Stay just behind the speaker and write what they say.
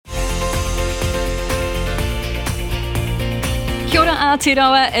Kia ora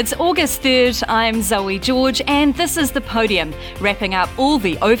Aotearoa, it's August 3rd, I'm Zoe George and this is The Podium, wrapping up all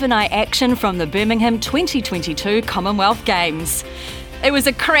the overnight action from the Birmingham 2022 Commonwealth Games. It was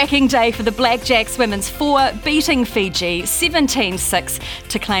a cracking day for the Blackjacks Women's 4, beating Fiji 17-6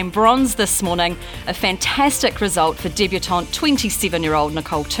 to claim bronze this morning. A fantastic result for debutante 27-year-old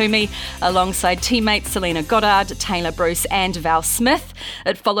Nicole Toomey, alongside teammates Selena Goddard, Taylor Bruce and Val Smith.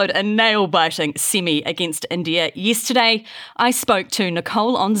 It followed a nail-biting semi against India yesterday. I spoke to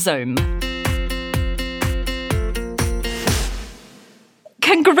Nicole on Zoom.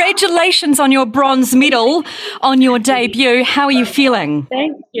 Congratulations on your bronze medal on your debut. How are you feeling?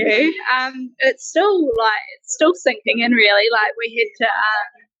 Thank you. It's still sinking in really. Like we had to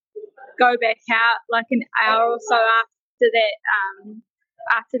go back out like an hour or so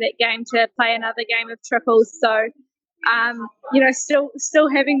after that game to play another game of triples. So still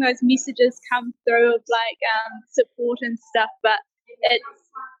having those messages come through of support and stuff. But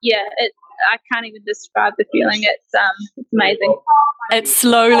I can't even describe the feeling. It's amazing. It's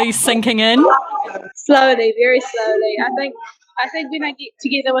slowly sinking in. Slowly, very slowly. I think when I get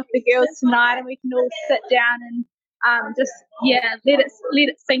together with the girls tonight and we can all sit down and let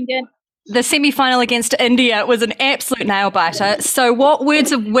it sink in. The semi-final against India was an absolute nail-biter. So what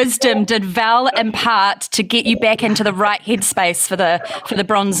words of wisdom did Val impart to get you back into the right headspace for the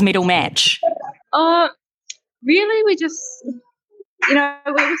bronze medal match? Really, we just, we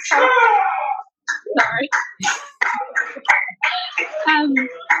were so... Sorry.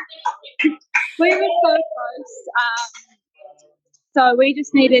 We were so close. So we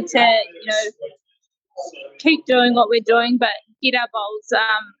just needed to, keep doing what we're doing, but get our bowls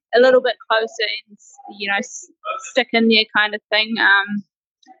a little bit closer and, stick in there kind of thing.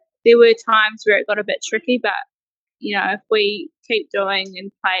 There were times where it got a bit tricky, but, if we keep doing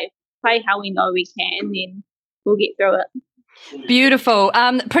and play how we know we can, then we'll get through it. Beautiful.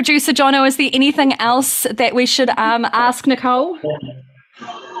 Producer Jono, is there anything else that we should ask Nicole?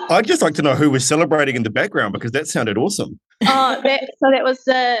 I'd just like to know who was celebrating in the background because that sounded awesome. That was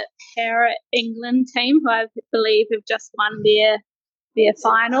the Para England team who I believe have just won their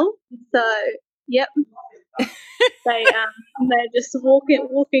final. So, yep. They're just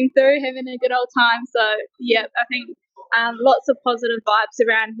walking through, having a good old time. So, yep, I think lots of positive vibes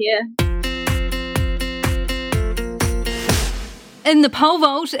around here. In the pole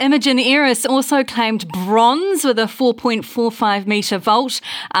vault, Imogen Eris also claimed bronze with a 4.45 metre vault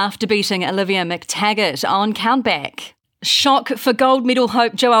after beating Olivia McTaggart on countback. Shock for gold medal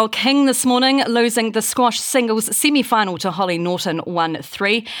hope Joelle King this morning, losing the squash singles semi-final to Holly Norton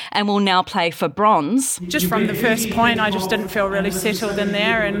 1-3 and will now play for bronze. Just from the first point, I just didn't feel really settled in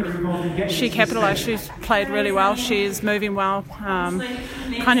there and she capitalised. She's played really well. She's moving well. Kind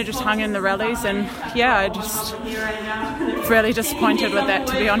of just hung in the rallies and I just really disappointed with that,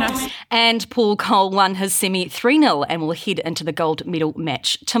 to be honest. And Paul Cole won his semi 3-0 and will head into the gold medal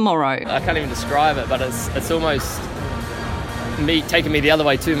match tomorrow. I can't even describe it, but it's almost taking me the other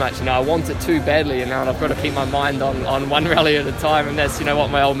way too much. I want it too badly, and I've got to keep my mind on one rally at a time, and that's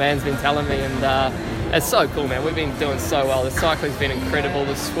what my old man's been telling me, and it's so cool, man. We've been doing so well. The cycling's been incredible.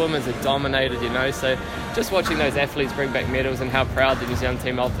 The swimmers are dominated, so just watching those athletes bring back medals and how proud the New Zealand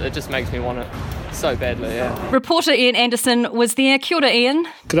team are, it just makes me want it so badly, yeah. Reporter Ian Anderson was there. Kia ora, Ian.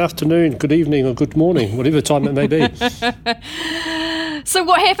 Good afternoon, good evening or good morning, whatever time it may be. So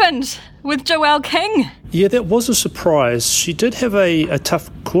what happened with Joelle King? Yeah, that was a surprise. She did have a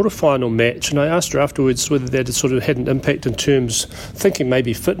tough quarterfinal match, and I asked her afterwards whether that had sort of had an impact in terms, thinking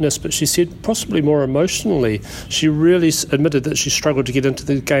maybe fitness, but she said possibly more emotionally. She really admitted that she struggled to get into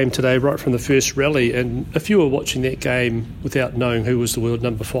the game today right from the first rally, and if you were watching that game without knowing who was the world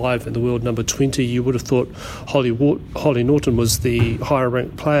number 5 and the world number 20, you would have thought Holly Norton was the higher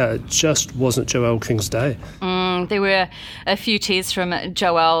ranked player. It just wasn't Joelle King's day. There were a few tears from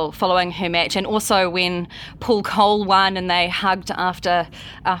Joelle following her match, and also when Paul Cole won and they hugged after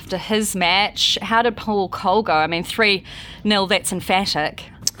his match. How did Paul Cole go? 3-0, that's emphatic.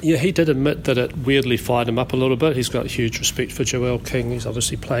 Yeah, he did admit that it weirdly fired him up a little bit. He's got huge respect for Joelle King. He's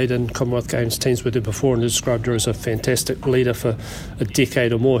obviously played in Commonwealth Games teams with her before and described her as a fantastic leader for a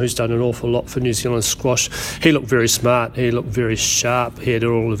decade or more who's done an awful lot for New Zealand squash. He looked very smart. He looked very sharp. He had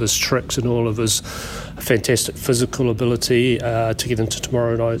all of his tricks and all of his fantastic physical ability to get into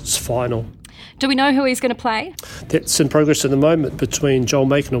tomorrow night's final. Do we know who he's going to play? That's in progress at the moment between Joel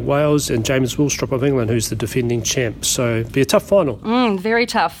Macon of Wales and James Willstrop of England, who's the defending champ. So it'll be a tough final. Very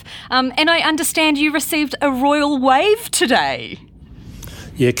tough. And I understand you received a royal wave today.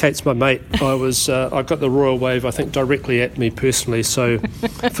 Yeah, Kate's my mate. I got the royal wave, I think, directly at me personally, so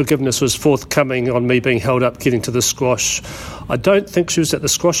forgiveness was forthcoming on me being held up getting to the squash. I don't think she was at the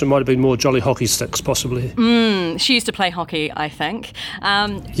squash. It might have been more jolly hockey sticks, possibly. She used to play hockey, I think.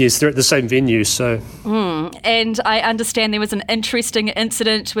 Yes, they're at the same venue, so... And I understand there was an interesting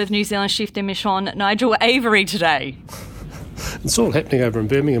incident with New Zealand chef de mission Nigel Avery today. It's all happening over in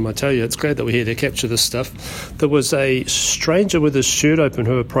Birmingham, I tell you. It's glad that we're here to capture this stuff. There was a stranger with his shirt open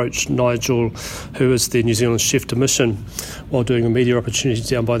who approached Nigel, who is the New Zealand chef de mission, while doing a media opportunity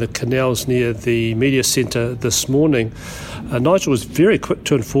down by the canals near the media centre this morning. Nigel was very quick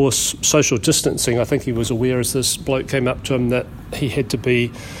to enforce social distancing. I think he was aware as this bloke came up to him that he had to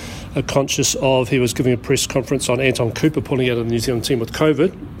be conscious of. He was giving a press conference on Anton Cooper pulling out of the New Zealand team with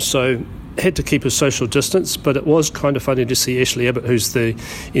COVID, so had to keep his social distance. But it was kind of funny to see Ashley Abbott, who's the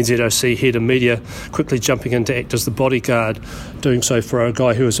NZOC head of media, quickly jumping in to act as the bodyguard, doing so for a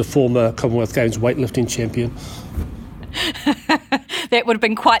guy who is a former Commonwealth Games weightlifting champion. That would have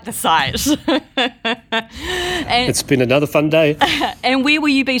been quite the sight. It's been another fun day. And where will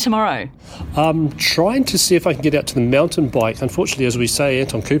you be tomorrow? I'm trying to see if I can get out to the mountain bike. Unfortunately, as we say,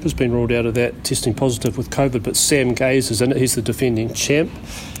 Anton Cooper's been ruled out of that, testing positive with COVID, but Sam Gaze is in it. He's the defending champ.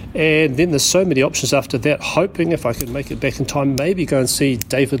 And then there's so many options after that, hoping if I can make it back in time, maybe go and see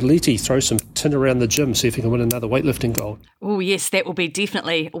David Leety throw some tin around the gym, see if he can win another weightlifting gold. Oh, yes, that will be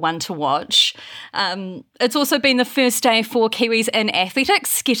definitely one to watch. It's also been the first day for Kiwis in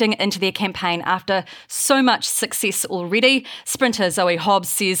athletics getting into their campaign after so much success already. Sprinter Zoe Hobbs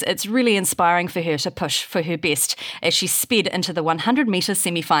says it's really inspiring for her to push for her best as she sped into the 100-metre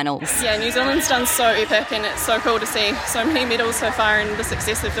semi-finals. Yeah, New Zealand's done so epic, and it's so cool to see so many medals so far and the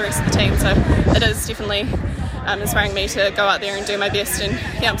success of the rest of the team, so it is definitely inspiring me to go out there and do my best. And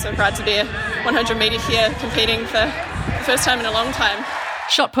yeah, I'm so proud to be a 100 metre here competing for the first time in a long time.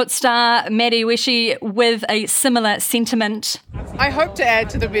 Shot put star Maddie Wishy with a similar sentiment. I hope to add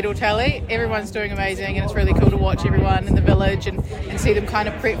to the medal tally. Everyone's doing amazing, and it's really cool to watch everyone in the village and see them kind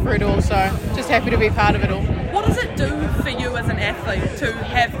of prep for it all, so just happy to be part of it all. What does it do for you as an athlete to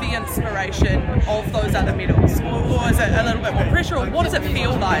have the inspiration of those other medals? Or is it a little bit more pressure, or what does it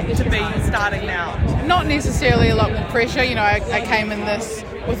feel like to be starting now? Not necessarily a lot more pressure. You know, I came in this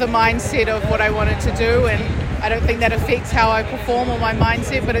with a mindset of what I wanted to do, and I don't think that affects how I perform or my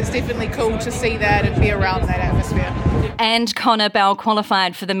mindset, but it's definitely cool to see that and be around that atmosphere. And Connor Bell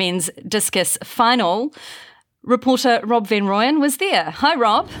qualified for the men's discus final. Reporter Rob Van Rooyen was there. Hi,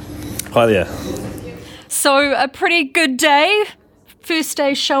 Rob. Hi there. So a pretty good day. First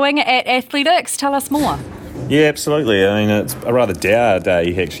day showing at athletics. Tell us more. Yeah, absolutely. I mean, it's a rather dour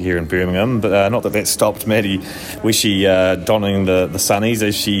day actually here in Birmingham, but not that stopped Maddie Wishy donning the sunnies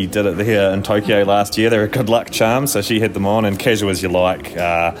as she did it here in Tokyo last year. They're a good luck charm, so she had them on, and casual as you like.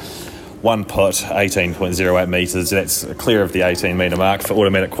 One put, 18.08 metres. That's clear of the 18 metre mark for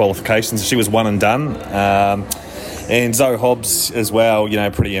automatic qualifications. She was one and done. And Zoe Hobbs as well, you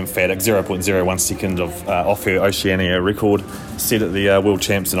know, pretty emphatic, 0.01 second off her Oceania record set at the World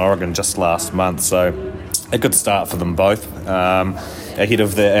Champs in Oregon just last month. So a good start for them both. Ahead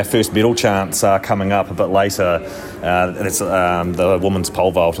of our first medal chance coming up a bit later. It's the women's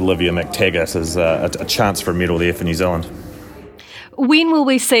pole vault, Olivia McTaggart, is a chance for a medal there for New Zealand. When will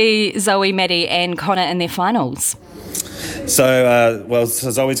we see Zoe, Maddie and Connor in their finals? So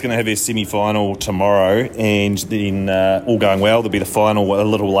Zoe's going to have her semi-final tomorrow, and then all going well, there'll be the final a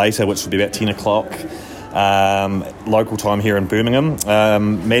little later, which will be about 10 o'clock local time here in Birmingham.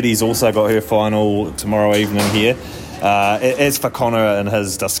 Maddie's also got her final tomorrow evening here. As for Connor and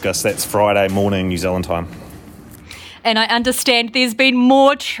his discus, that's Friday morning New Zealand time. And I understand there's been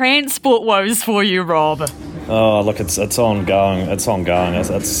more transport woes for you, Rob. Oh, look, it's ongoing. It's ongoing.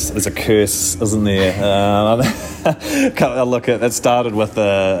 It's a curse, isn't there? Look, it started with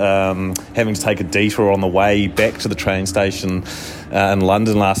having to take a detour on the way back to the train station in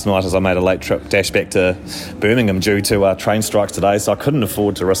London last night as I made a late trip dash back to Birmingham due to train strikes today, so I couldn't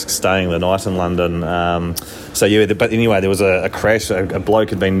afford to risk staying the night in London. But anyway, there was a crash. A bloke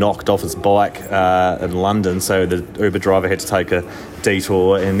had been knocked off his bike in London, so the Uber driver had to take a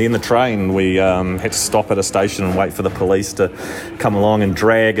detour, and then the train, we had to stop at a station and wait for the police to come along and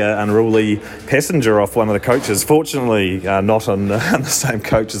drag an unruly passenger off one of the coaches. Fortunately, not on the same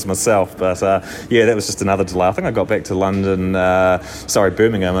coach as myself, but that was just another delay. I think I got back to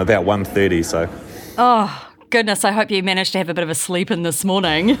Birmingham about 1:30. So. Oh goodness! I hope you managed to have a bit of a sleep in this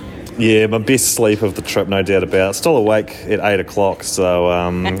morning. Yeah, my best sleep of the trip, no doubt about. Still awake at 8 o'clock, so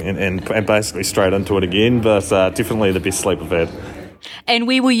and basically straight into it again. But definitely the best sleep I've had. And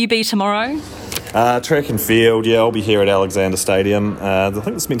where will you be tomorrow? Track and field, yeah, I'll be here at Alexander Stadium. I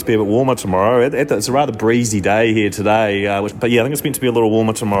think it's meant to be a bit warmer tomorrow. It's a rather breezy day here today, but yeah, I think it's meant to be a little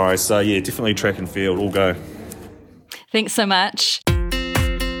warmer tomorrow. So yeah, definitely track and field, all go. Thanks so much.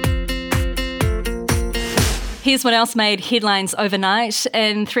 Here's what else made headlines overnight.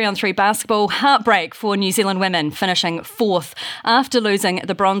 In 3-on-3 basketball, heartbreak for New Zealand women, finishing 4th after losing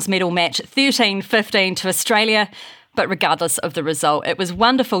the bronze medal match 13-15 to Australia. But regardless of the result, it was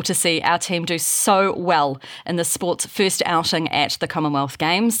wonderful to see our team do so well in the sport's first outing at the Commonwealth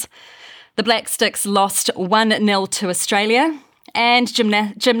Games. The Black Sticks lost 1-0 to Australia, and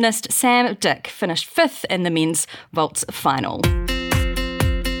gymnast Sam Dick finished 5th in the men's vaults final.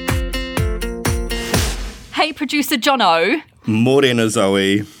 Hey, producer Jono. Morena,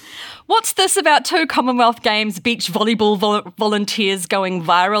 Zoe. What's this about 2 Commonwealth Games beach volleyball volunteers going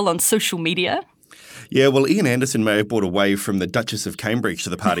viral on social media? Yeah, well, Ian Anderson may have brought away from the Duchess of Cambridge to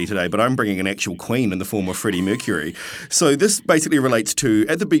the party today, but I'm bringing an actual queen in the form of Freddie Mercury. So this basically relates to,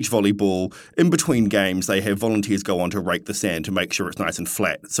 at the beach volleyball, in between games, they have volunteers go on to rake the sand to make sure it's nice and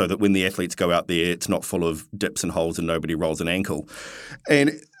flat so that when the athletes go out there, it's not full of dips and holes and nobody rolls an ankle.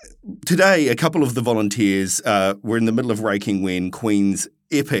 And today, a couple of the volunteers were in the middle of raking when Queen's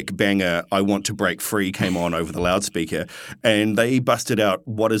epic banger, I Want to Break Free, came on over the loudspeaker, and they busted out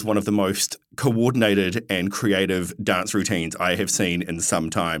what is one of the most coordinated and creative dance routines I have seen in some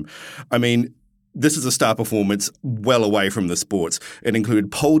time. I mean, this is a star performance well away from the sports. It included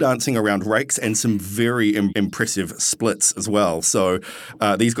pole dancing around rakes and some very impressive splits as well. So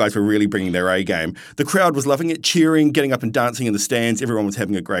these guys were really bringing their A game. The crowd was loving it, cheering, getting up and dancing in the stands. Everyone was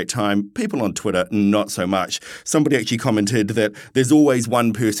having a great time. People on Twitter, not so much. Somebody actually commented that there's always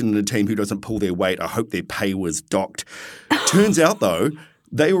one person in the team who doesn't pull their weight. I hope their pay was docked. Turns out, though,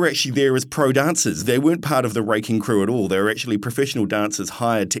 they were actually there as pro dancers. They weren't part of the raking crew at all. They were actually professional dancers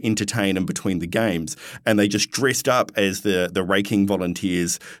hired to entertain in between the games. And they just dressed up as the raking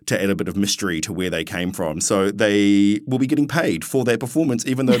volunteers to add a bit of mystery to where they came from. So they will be getting paid for their performance,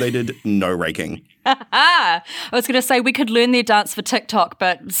 even though they did no raking. I was going to say we could learn their dance for TikTok,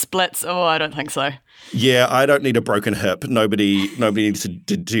 but splits, I don't think so. Yeah, I don't need a broken hip. Nobody needs to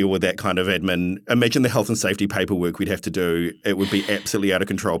deal with that kind of admin. Imagine the health and safety paperwork we'd have to do. It would be absolutely out of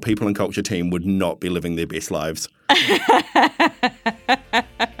control. People and culture team would not be living their best lives.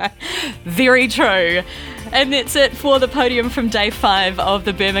 Very true. And that's it for the podium from Day 5 of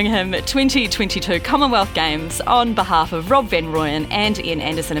the Birmingham 2022 Commonwealth Games. On behalf of Rob Van Rooyen and Ian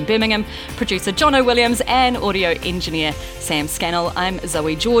Anderson in Birmingham, producer Jono Williams and audio engineer Sam Scannell, I'm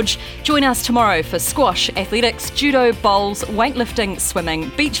Zoe George. Join us tomorrow for squash, athletics, judo, bowls, weightlifting,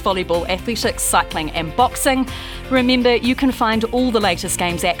 swimming, beach volleyball, athletics, cycling and boxing. Remember, you can find all the latest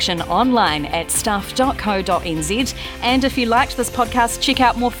games action online at stuff.co.nz. And if you liked this podcast, check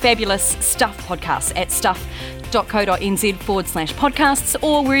out more fabulous Stuff podcasts at stuff.co.nz/podcasts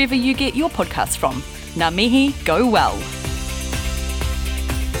or wherever you get your podcasts from. Ngā mihi, go well.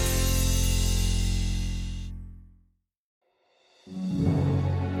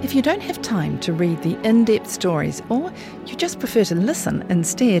 If you don't have time to read the in-depth stories or you just prefer to listen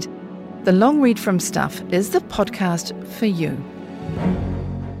instead, The Long Read from Stuff is the podcast for you.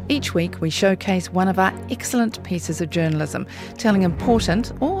 Each week we showcase one of our excellent pieces of journalism, telling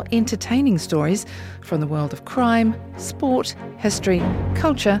important or entertaining stories from the world of crime, sport, history,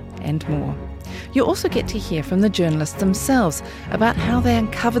 culture and more. You also get to hear from the journalists themselves about how they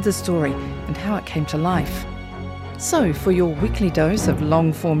uncovered the story and how it came to life. So for your weekly dose of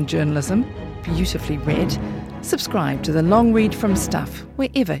long-form journalism, beautifully read, subscribe to The Long Read from Stuff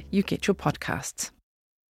wherever you get your podcasts.